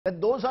that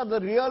those are the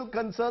real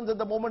concerns at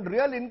the moment.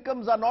 Real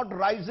incomes are not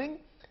rising.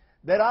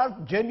 There are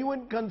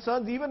genuine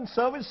concerns. Even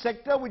service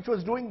sector, which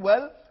was doing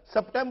well,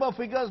 September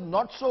figures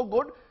not so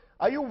good.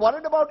 Are you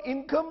worried about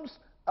incomes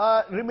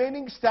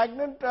remaining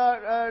stagnant,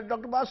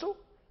 Dr. Basu?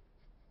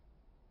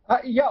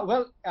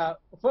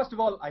 First of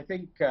all, I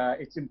think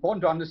it's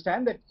important to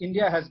understand that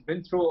India has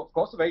been through, of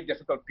course, a very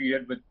difficult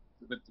period with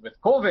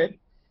COVID.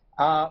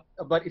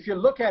 But if you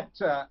look at...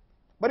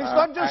 but it's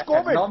not just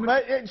COVID.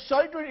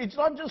 It's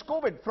not just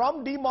COVID.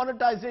 From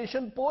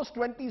demonetization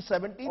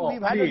post-2017,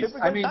 we've had a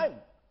difficult time.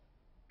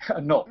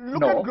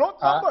 Look at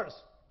growth numbers.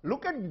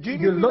 Look at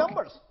GDP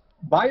numbers.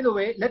 By the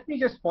way, let me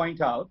just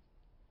point out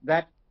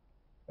that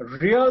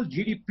real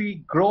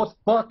GDP growth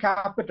per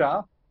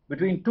capita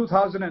between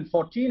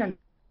 2014 and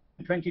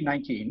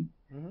 2019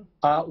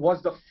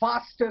 was the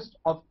fastest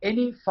of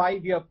any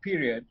 5-year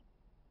period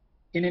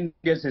in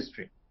India's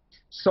history.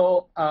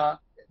 So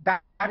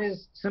that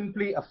is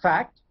simply a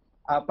fact.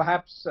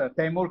 Perhaps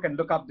Taimur can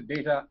look up the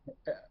data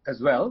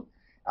as well.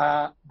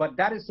 But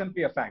that is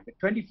simply a fact. That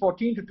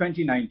 2014 to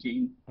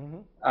 2019,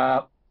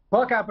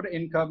 per capita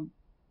income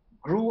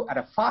grew at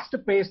a faster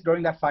pace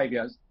during that 5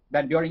 years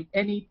than during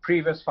any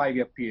previous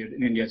 5-year period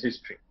in India's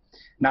history.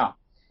 Now,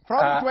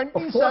 from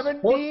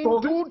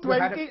 2017 to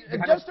 20,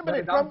 just a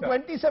minute, from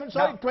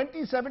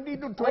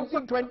 2017 to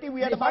 2020, we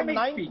had about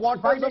 9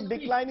 quarters of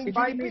declining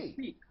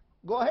GDP.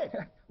 Go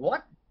ahead.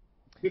 What?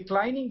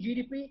 Declining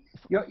GDP?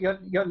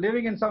 You're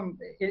living in some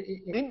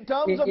in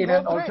terms of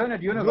an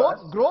alternate universe.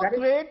 Growth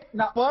rate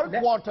per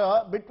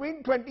quarter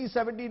between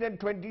 2017 and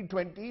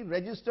 2020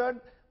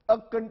 registered a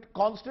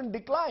constant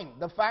decline.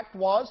 The fact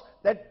was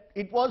that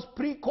it was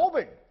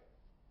pre-COVID.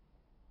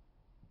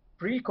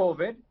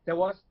 Pre-COVID, there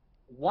was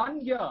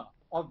 1 year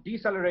of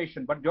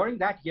deceleration, but during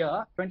that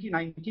year,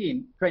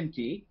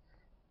 2019-20,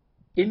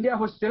 India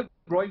was still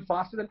growing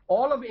faster than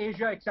all of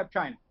Asia except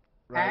China.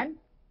 Right. And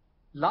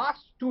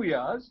last 2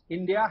 years,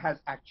 India has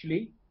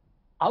actually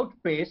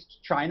outpaced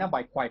China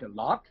by quite a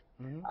lot,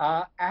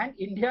 and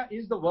India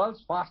is the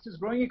world's fastest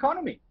growing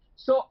economy.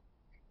 So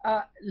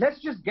let's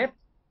just get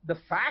the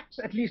facts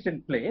at least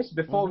in place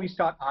before we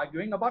start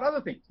arguing about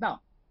other things. Now,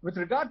 with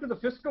regard to the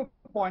fiscal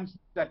points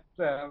that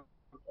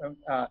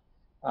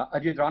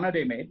Ajit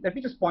Ranade made, let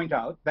me just point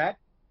out that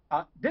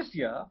this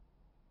year,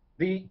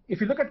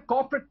 if you look at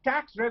corporate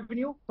tax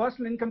revenue,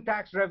 personal income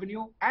tax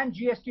revenue, and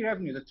GST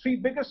revenue, the 3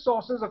 biggest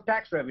sources of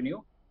tax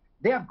revenue,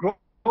 they are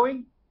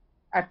growing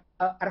at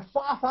a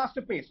far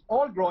faster pace,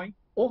 all growing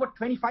over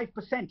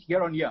 25%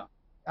 year on year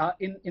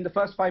in the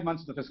first 5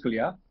 months of the fiscal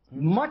year,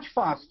 much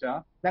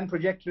faster than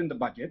projected in the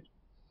budget.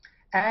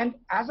 And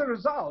as a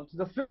result,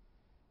 the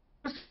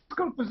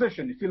fiscal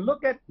position, if you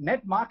look at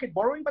net market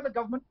borrowing by the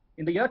government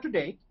in the year to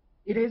date,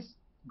 it is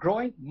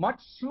growing much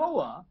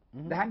slower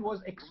than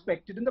was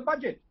expected in the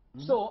budget.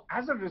 So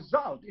as a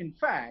result, in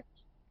fact,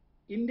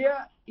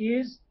 India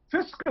is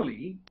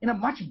fiscally in a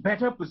much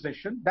better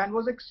position than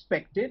was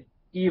expected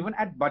even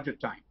at budget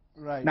time.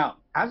 Right. Now,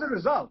 as a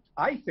result,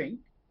 I think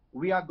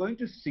we are going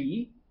to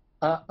see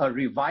a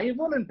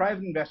revival in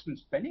private investment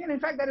spending. And in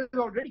fact, that is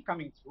already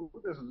coming through.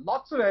 There's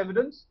lots of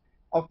evidence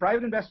of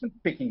private investment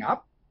picking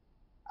up.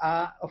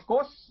 Of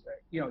course,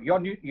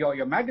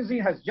 your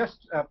magazine has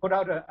just put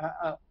out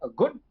a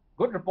good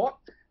report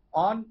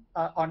on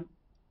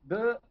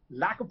the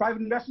lack of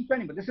private investment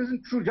spending, but this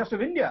isn't true just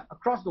of India.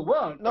 Across the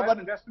world, private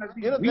investment has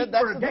been weak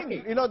for a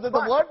decade.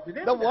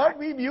 The word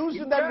we've used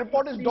in that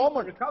report is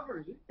dormant.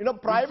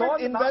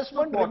 Private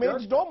investment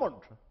remains dormant.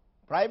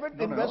 Private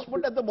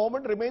investment at the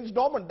moment remains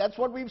dormant. That's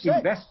what we've said.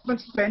 Investment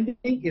spending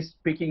is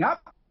picking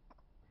up.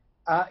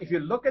 If you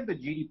look at the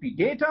GDP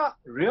data,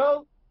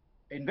 real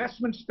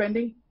investment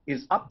spending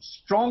is up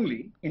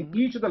strongly in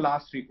each of the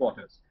last 3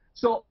 quarters.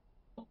 So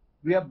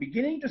we are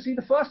beginning to see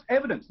the first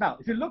evidence. Now,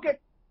 if you look at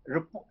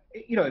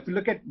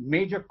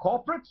major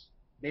corporates,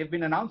 they've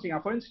been announcing,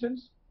 for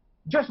instance,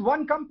 just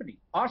one company,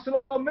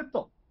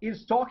 ArcelorMittal,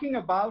 is talking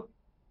about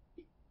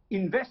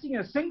investing in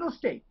a single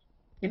state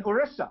in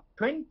Orissa,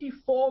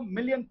 24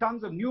 million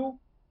tons of new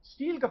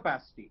steel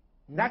capacity.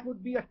 That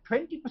would be a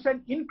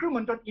 20%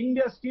 increment on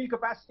India's steel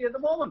capacity at the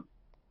moment.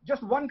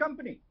 Just one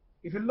company.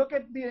 If you look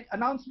at the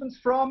announcements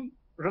from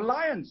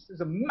Reliance,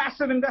 there's a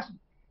massive investment.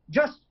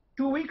 Just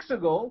 2 weeks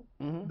ago,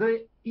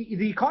 the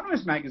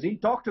Economist magazine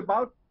talked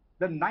about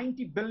the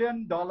 $90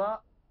 billion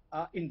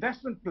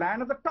investment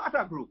plan of the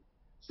Tata Group.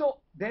 So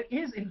there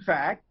is, in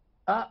fact,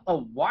 a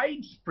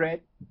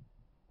widespread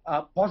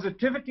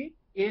positivity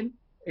in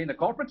the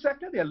corporate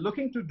sector. They are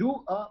looking to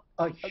do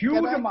a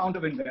huge amount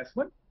of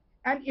investment.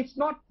 And it's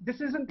not,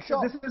 this isn't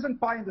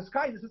pie in the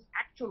sky. This is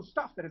actual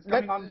stuff that is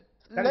coming on,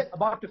 that is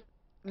about to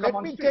come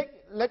on stream.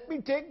 Let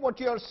me take what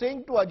you're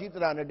saying to Ajit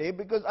Ranade,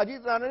 because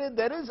Ajit Ranade,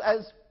 there is,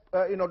 as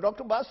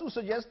Dr. Basu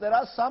suggests, there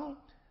are some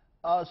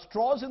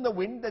straws in the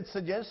wind that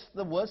suggest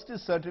the worst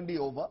is certainly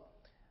over,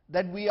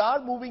 that we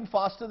are moving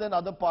faster than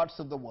other parts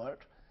of the world,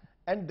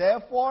 and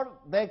therefore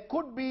there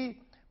could be,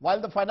 while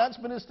the finance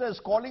minister is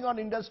calling on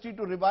industry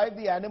to revive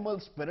the animal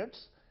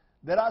spirits,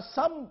 there are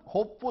some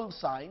hopeful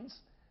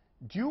signs.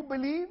 Do you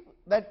believe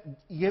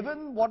that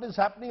given what is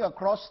happening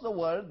across the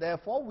world,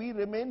 therefore we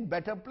remain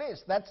better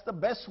placed? That's the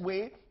best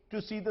way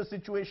to see the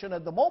situation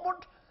at the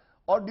moment?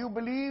 Or do you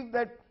believe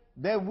that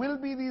there will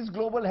be these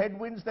global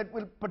headwinds that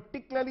will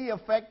particularly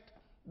affect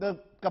the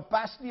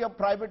capacity of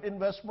private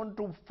investment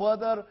to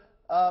further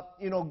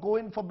go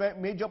in for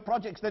major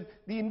projects, that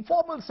the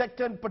informal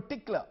sector in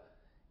particular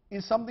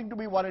is something to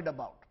be worried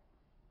about?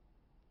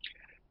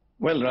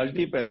 Well,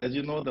 Rajdeep, as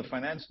you know, the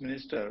finance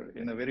minister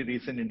in a very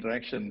recent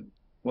interaction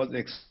was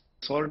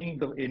exhorting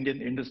the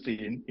Indian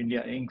industry in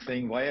India Inc.,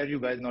 saying, why are you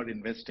guys not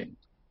investing?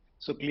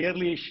 So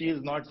clearly she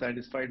is not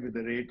satisfied with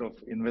the rate of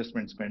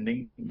investment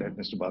spending that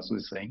Mr. Basu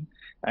is saying.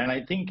 And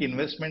I think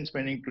investment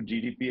spending to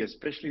GDP,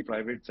 especially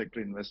private sector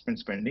investment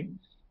spending,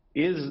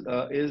 is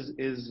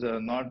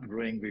not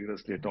growing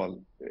vigorously at all.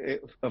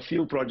 A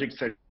few projects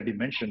that he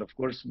mentioned, of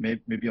course,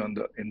 maybe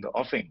in the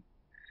offing.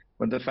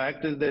 But the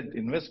fact is that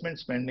investment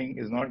spending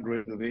is not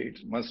growing the way it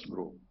must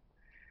grow.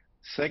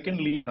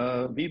 Secondly,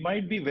 we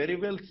might be very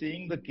well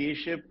seeing the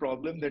K-shaped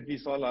problem that we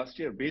saw last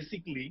year.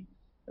 Basically,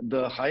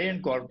 the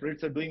high-end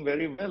corporates are doing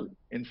very well.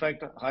 In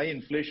fact, high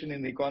inflation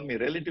in the economy,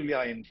 relatively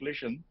high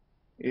inflation,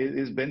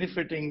 is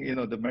benefiting,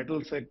 the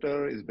metal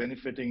sector, is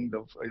benefiting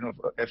the,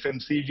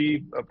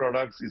 FMCG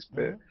products,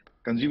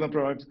 consumer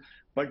products.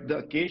 But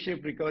the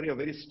K-shaped recovery, a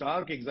very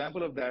stark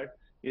example of that,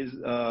 is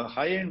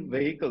high-end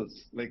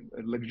vehicles like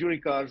luxury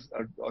cars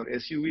or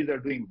SUVs are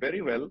doing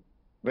very well,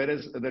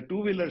 whereas the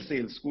two-wheeler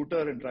sales,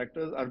 scooter and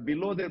tractors, are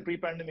below their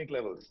pre-pandemic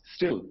levels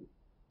still.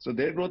 So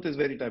their growth is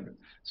very tepid.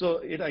 So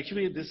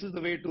this is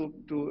the way to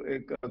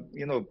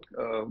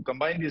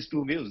combine these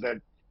two views, that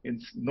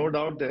it's no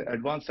doubt the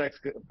advanced tax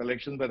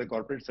collections by the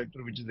corporate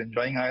sector, which is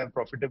enjoying higher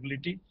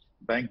profitability.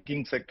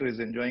 Banking sector is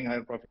enjoying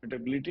higher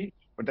profitability,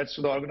 but that's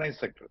to the organized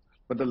sector.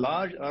 But the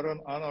large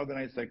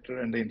unorganized sector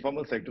and the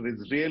informal sector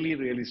is really,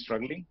 really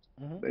struggling.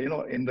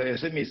 In the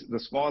SMEs, the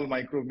small,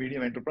 micro,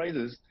 medium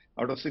enterprises,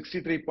 out of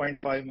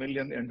 63.5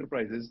 million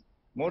enterprises,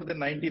 more than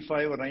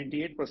 95 or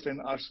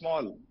 98% are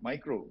small,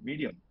 micro,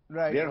 medium.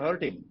 Right. They are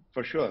hurting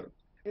for sure.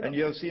 And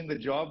you have seen the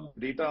job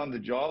data on the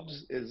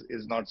jobs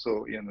is not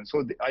so,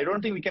 so I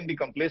don't think we can be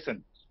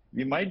complacent.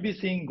 We might be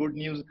seeing good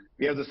news.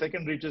 We have the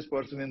second richest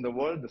person in the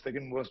world, the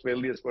second most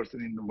wealthiest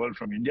person in the world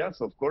from India.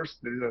 So of course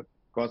there is a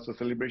cause for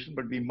celebration,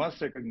 but we must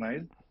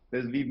recognize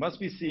that we must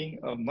be seeing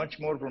a much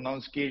more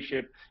pronounced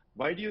K-shape.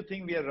 Why do you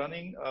think we are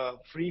running a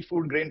free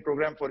food grain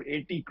program for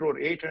 80 crore,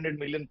 800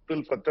 million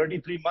people for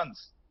 33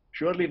 months?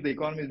 Surely if the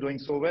economy is doing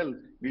so well,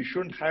 we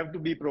shouldn't have to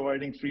be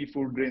providing free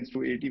food grains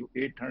to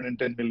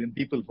 810 million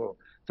people for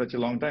such a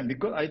long time.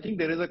 Because I think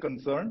there is a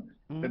concern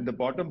that the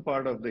bottom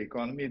part of the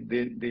economy,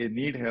 they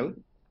need help,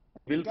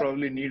 will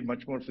probably need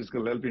much more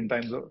fiscal help in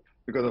times of,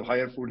 because of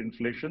higher food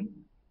inflation.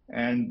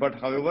 But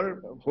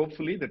however,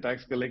 hopefully the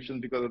tax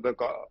collections because of the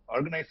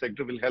organized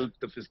sector will help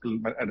the fiscal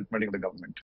arithmetic of the government.